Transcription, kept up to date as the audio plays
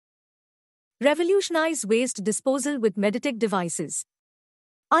Revolutionize waste disposal with Meditech devices.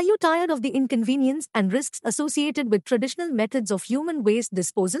 Are you tired of the inconvenience and risks associated with traditional methods of human waste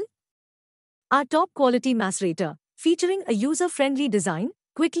disposal? Our top-quality Macerator, featuring a user-friendly design,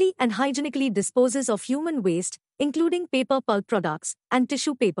 quickly and hygienically disposes of human waste, including paper pulp products and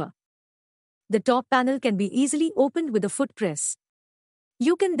tissue paper. The top panel can be easily opened with a foot press.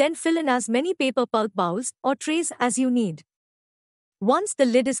 You can then fill in as many paper pulp bowls or trays as you need. Once the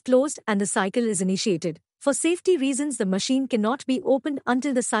lid is closed and the cycle is initiated, for safety reasons the machine cannot be opened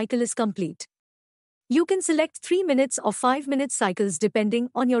until the cycle is complete. You can select 3 minutes or 5 minute cycles depending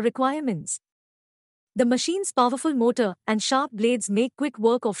on your requirements. The machine's powerful motor and sharp blades make quick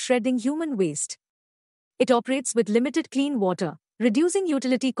work of shredding human waste. It operates with limited clean water, reducing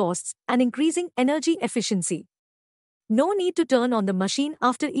utility costs and increasing energy efficiency. No need to turn on the machine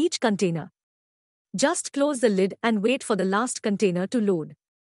after each container. Just close the lid and wait for the last container to load.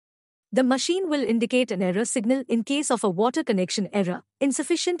 The machine will indicate an error signal in case of a water connection error,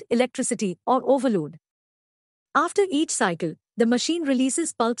 insufficient electricity, or overload. After each cycle, the machine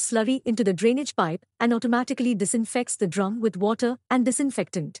releases pulp slurry into the drainage pipe and automatically disinfects the drum with water and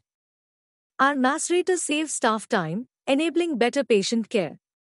disinfectant. Our Macerator saves staff time, enabling better patient care.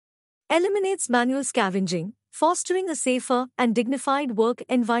 Eliminates manual scavenging, fostering a safer and dignified work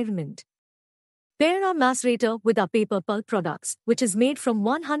environment. Pair our Macerator with our Paper Pulp Products, which is made from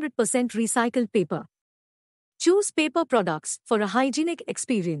 100% recycled paper. Choose Paper Products for a hygienic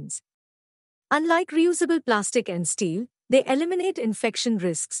experience. Unlike reusable plastic and steel, they eliminate infection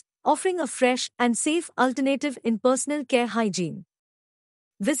risks, offering a fresh and safe alternative in personal care hygiene.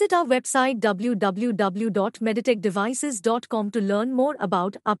 Visit our website www.meditechdevices.com to learn more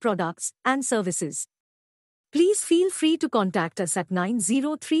about our products and services. Please feel free to contact us at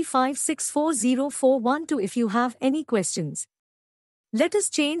 9035640412 if you have any questions. Let us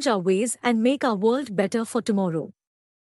change our ways and make our world better for tomorrow.